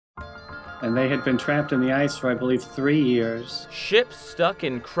and they had been trapped in the ice for, I believe, 3 years. Ships stuck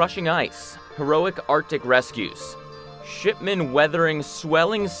in crushing ice, heroic Arctic rescues. Shipmen weathering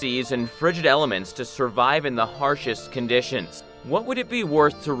swelling seas and frigid elements to survive in the harshest conditions. What would it be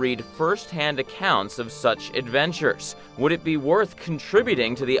worth to read first-hand accounts of such adventures? Would it be worth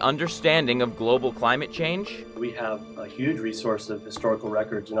contributing to the understanding of global climate change? We have a huge resource of historical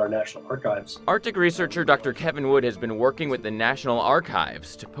records in our National Archives. Arctic researcher Dr. Kevin Wood has been working with the National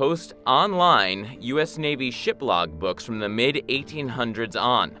Archives to post online U.S. Navy ship log books from the mid-1800s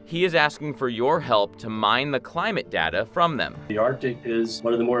on. He is asking for your help to mine the climate data from them. The Arctic is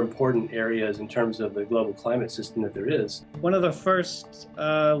one of the more important areas in terms of the global climate system that there is. One of the first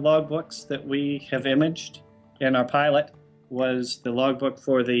logbooks that we have imaged in our pilot was the logbook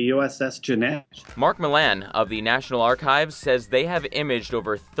for the USS Jeanette. Mark Milan of the National Archives says they have imaged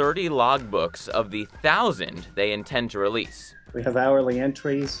over 30 logbooks of the 1,000 they intend to release. We have hourly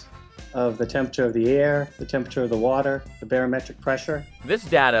entries of the temperature of the air, the temperature of the water, the barometric pressure. This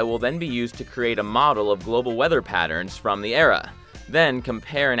data will then be used to create a model of global weather patterns from the era, then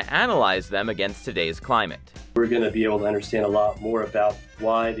compare and analyze them against today's climate. We're going to be able to understand a lot more about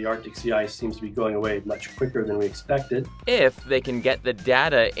why the Arctic sea ice seems to be going away much quicker than we expected. If they can get the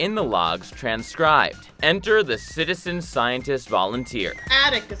data in the logs transcribed. Enter the citizen scientist volunteer.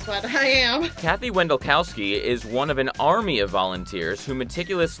 Addict is what I am. Kathy Wendelkowski is one of an army of volunteers who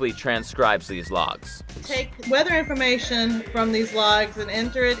meticulously transcribes these logs. Take weather information from these logs and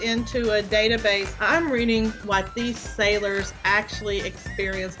enter it into a database. I'm reading what these sailors actually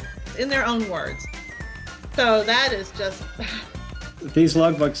experienced in their own words. So that is just... These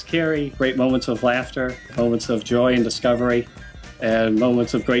logbooks carry great moments of laughter, moments of joy and discovery, and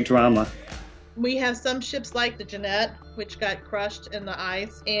moments of great drama. We have some ships like the Jeanette, which got crushed in the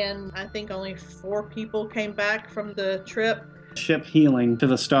ice, and I think only 4 people came back from the trip. Ship heeling to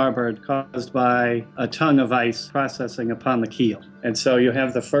the starboard caused by a tongue of ice processing upon the keel. And so you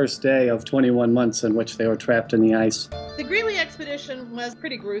have the first day of 21 months in which they were trapped in the ice. The Greeley expedition was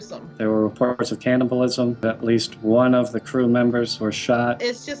pretty gruesome. There were reports of cannibalism. At least one of the crew members were shot.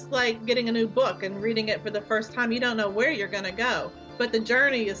 It's just like getting a new book and reading it for the first time. You don't know where you're going to go, but the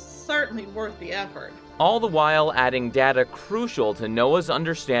journey is certainly worth the effort. All the while adding data crucial to NOAA's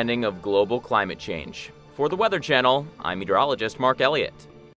understanding of global climate change. For the Weather Channel, I'm meteorologist Mark Elliott.